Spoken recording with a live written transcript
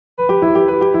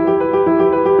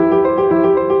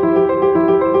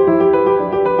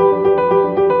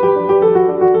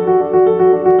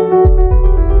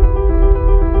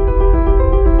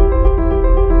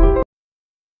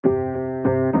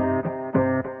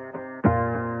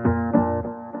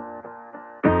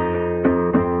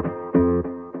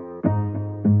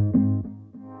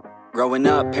Growing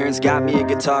up, parents got me a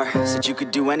guitar. Said you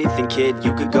could do anything, kid,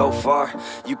 you could go far.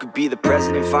 You could be the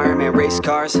president, fireman, race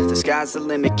cars. The sky's the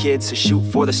limit, kid, so shoot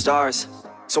for the stars.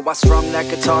 So I strummed that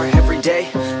guitar every day.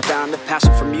 Found the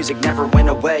passion for music never went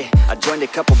away. I joined a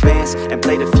couple bands and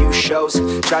played a few shows.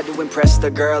 Tried to impress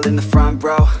the girl in the front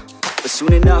row. But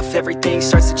soon enough, everything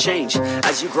starts to change.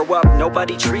 As you grow up,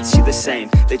 nobody treats you the same.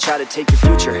 They try to take your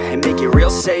future and make it real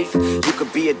safe. You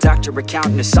could be a doctor,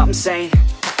 accountant, or something sane.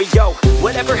 But yo,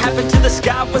 whatever happened to the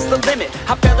sky was the limit.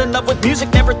 I fell in love with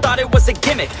music, never thought it was a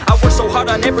gimmick. I worked so hard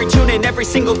on every tune and every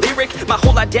single lyric. My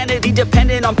whole identity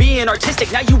depended on being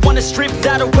artistic. Now you wanna strip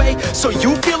that away, so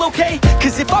you feel okay?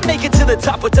 Cause if I make it to the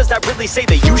top, what does that really say?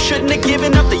 That you shouldn't have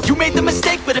given up, that you made the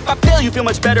mistake? But if I fail, you feel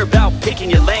much better about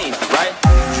picking your lane, right?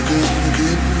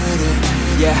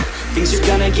 Yeah, things are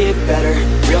gonna get better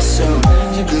real soon.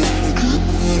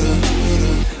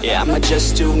 Yeah, I'ma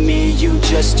just do me, you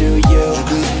just do you.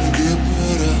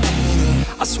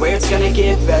 I swear it's gonna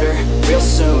get better real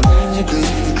soon.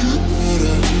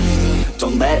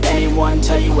 Don't let anyone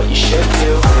tell you what you should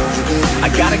do. I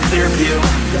got a clear view,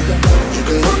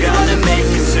 we're gonna make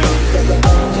it soon.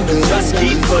 Just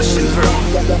keep pushing through.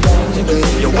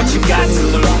 You're what you got to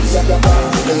lose.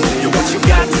 You're what you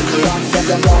got to lose.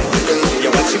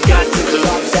 You're what you got to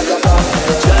lose.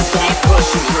 Just keep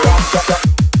pushing through.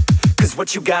 Cause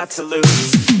what you got to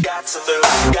lose, got to lose,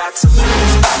 got to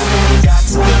lose, got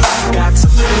to lose, got to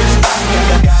lose,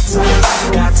 got to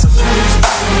lose, got to lose,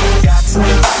 got to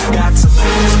lose, got to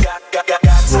lose, got to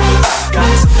lose, got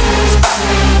to lose,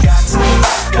 got to lose, got to lose,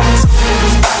 got to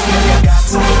lose, got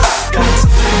to lose,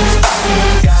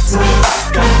 got to lose.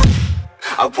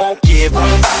 I won't give up,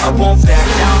 I won't back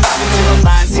down till the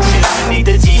line 6 feet underneath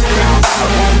the deep ground. I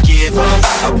won't give up,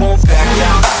 I won't back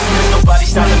down. There's nobody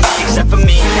stopping me except for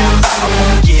me now. I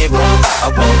won't give up, I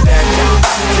won't back down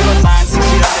till the line 6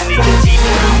 feet underneath the deep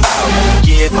ground. I won't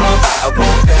give up, I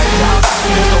won't back down.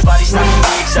 There's nobody stopping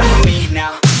me except for me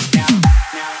now.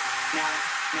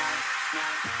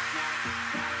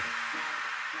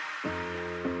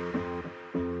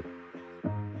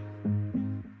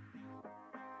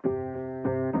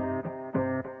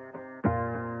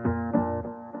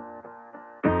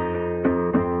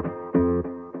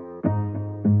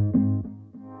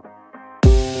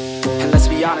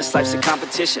 Be honest, life's a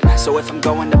competition. So if I'm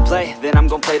going to play, then I'm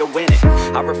gonna play to win it.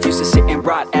 I refuse to sit and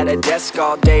rot at a desk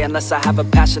all day unless I have a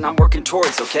passion I'm working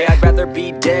towards, okay? I'd rather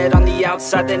be dead on the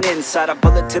outside than inside. A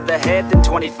bullet to the head than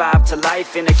 25 to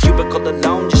life in a cubicle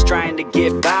alone, just trying to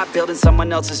get by, building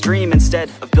someone else's dream instead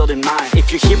of building mine.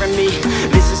 If you're hearing me,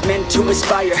 this is meant to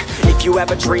inspire. If you have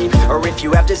a dream or if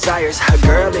you have desires, a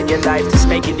girl in your life that's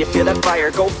making you feel that fire,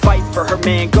 go fight for her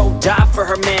man, go die for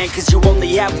her man. Cause you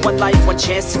only have one life, one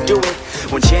chance to do it,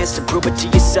 one chance to prove it to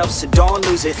yourself, so don't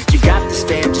lose it. You got this,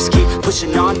 fam, just keep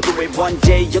pushing on through it. One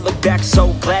day you'll look back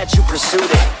so glad you pursued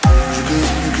it.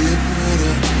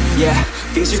 Yeah,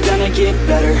 things are gonna get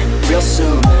better real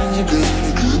soon.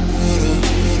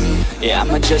 Yeah,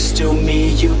 I'ma just do me,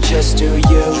 you just do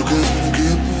you.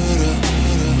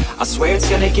 I swear it's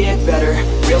gonna get better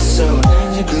real soon.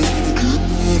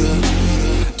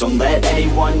 Don't let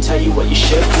anyone tell you what you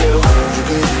should do.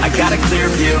 I got a clear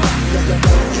view,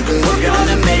 we're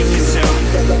gonna make it soon.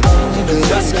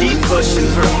 Just keep pushing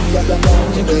through.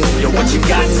 You're what you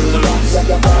got to lose.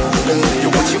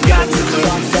 You're what you got to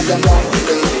lose.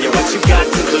 You're what you got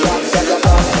to lose.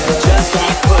 Just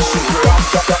keep pushing through.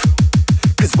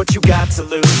 Cause what you got to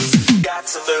lose, got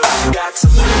to lose, got to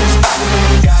lose,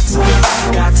 got to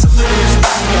lose, got to lose,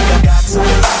 got to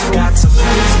lose, got to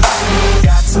lose,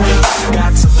 got to lose, got to lose,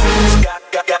 got to lose, got to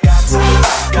lose,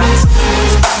 got to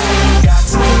lose, got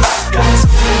to lose, got to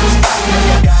lose,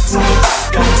 got to lose,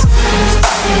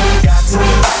 got to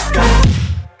lose.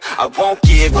 I won't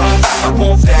give up, I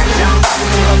won't back down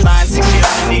till the line 6 feet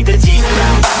underneath the deep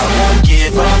ground. I won't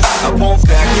give up, I won't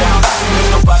back down.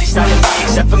 There's nobody stopping me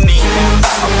except for me now.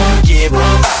 I won't give up,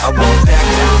 I won't back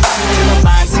down till the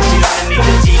line 6 feet underneath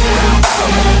the deep ground. I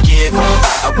won't give up,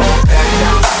 I won't back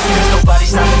down. There's nobody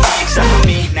stopping me except for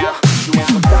me now. You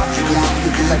ain't gonna stop me now,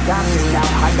 because I got this now.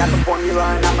 I got the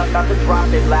formula and I'm about to drop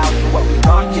it loud. So what we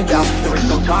talking about? There is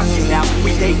no talking now.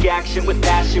 We take action with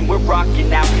passion, we're rocking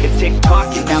now. It's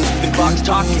tick-tocking now, the clock's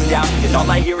talking down. And all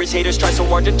I hear is haters try so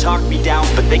hard to talk me down,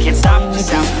 but they can't stop the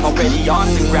sound, already on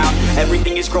the ground.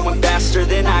 Everything is growing faster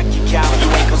than I can count. You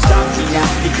ain't gonna stop me now,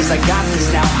 because I got this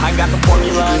now. I got the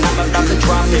formula and I'm about to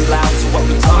drop it loud. So what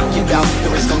we talking about?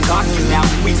 There is no talking now.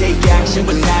 We take action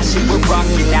with passion, we're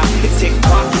rocking now. It's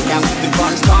tick-tocking now, the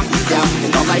clock's talking down.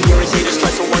 And all I hear is haters try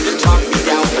so hard to talk me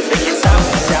down, but they can't stop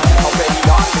the sound, already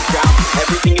on the ground.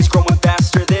 Everything is growing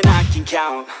faster than I can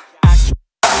count. I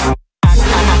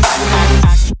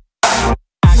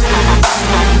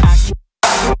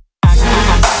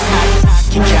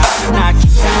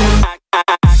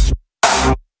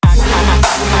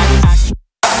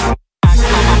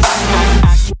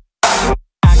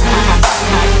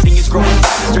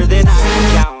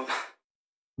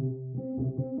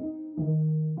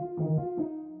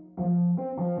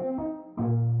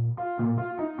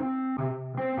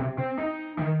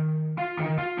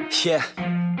Yeah,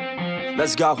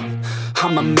 let's go.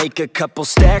 I'ma make a couple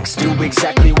stacks, do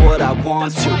exactly what I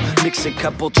want to. Mix a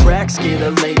couple tracks, get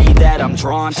a lady that I'm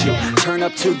drawn to. Turn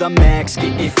up to the max,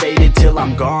 get me faded till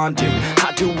I'm gone, dude.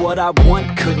 I do what I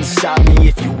want, couldn't stop me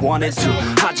if you wanted to.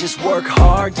 I just work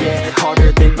hard, yeah,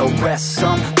 harder than the rest.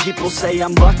 Some people say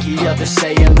I'm lucky, others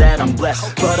saying that I'm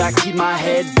blessed. But I keep my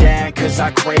head down, cause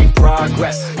I crave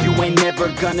progress. You ain't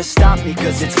never gonna stop me,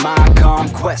 cause it's my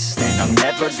conquest. And I'm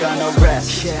never gonna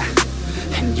rest, yeah.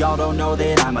 And y'all don't know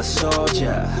that I'm a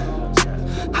soldier.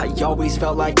 I always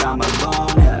felt like I'm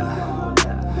alone,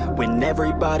 yeah. When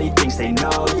everybody thinks they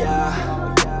know,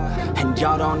 yeah. And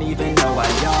y'all don't even know I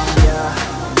own,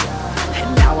 yeah.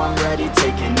 And now I'm ready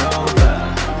taking over,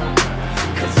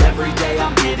 cause every day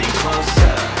I'm getting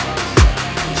closer.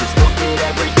 Just look at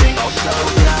everything I'll show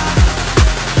ya.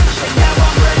 And now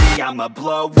I'm ready, I'ma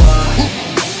blow up.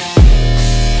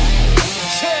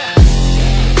 Yeah.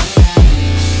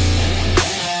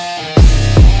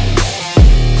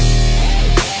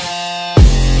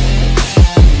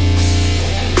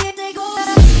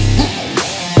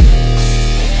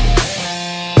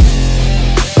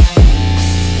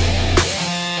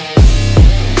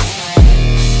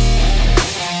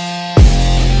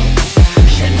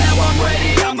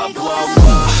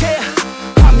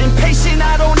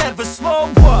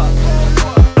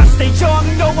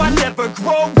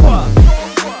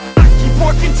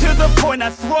 To the point I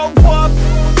throw up.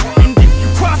 And if you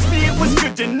cross me, it was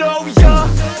good to know ya.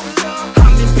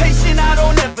 I'm impatient, I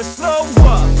don't ever slow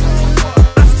up.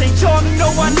 I stay young, no,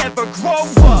 I never grow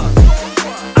up.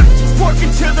 I keep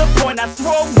working to the point I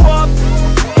throw up.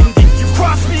 And if you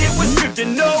cross me, it was good to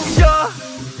know ya.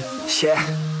 Yeah,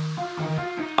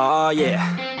 oh yeah,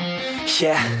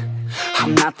 yeah.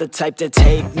 I'm not the type to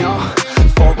take no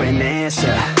for an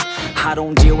answer. I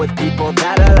don't deal with people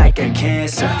that are like a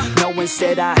cancer. No,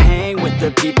 instead I hang with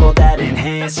the people that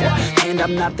enhance ya. And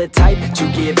I'm not the type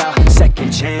to give out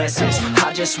second chances.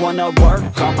 I just wanna work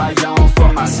on my own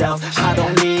for myself. I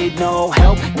don't need no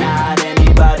help, not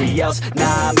anybody else.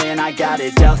 Nah, man, I got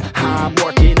it dealt. I'm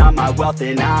working on my wealth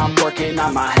and I'm working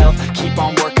on my health. Keep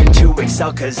on working to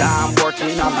excel, cause I'm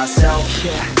working on myself,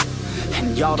 yeah.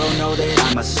 And y'all don't know that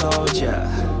I'm a soldier.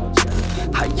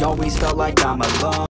 I always felt like I'm alone.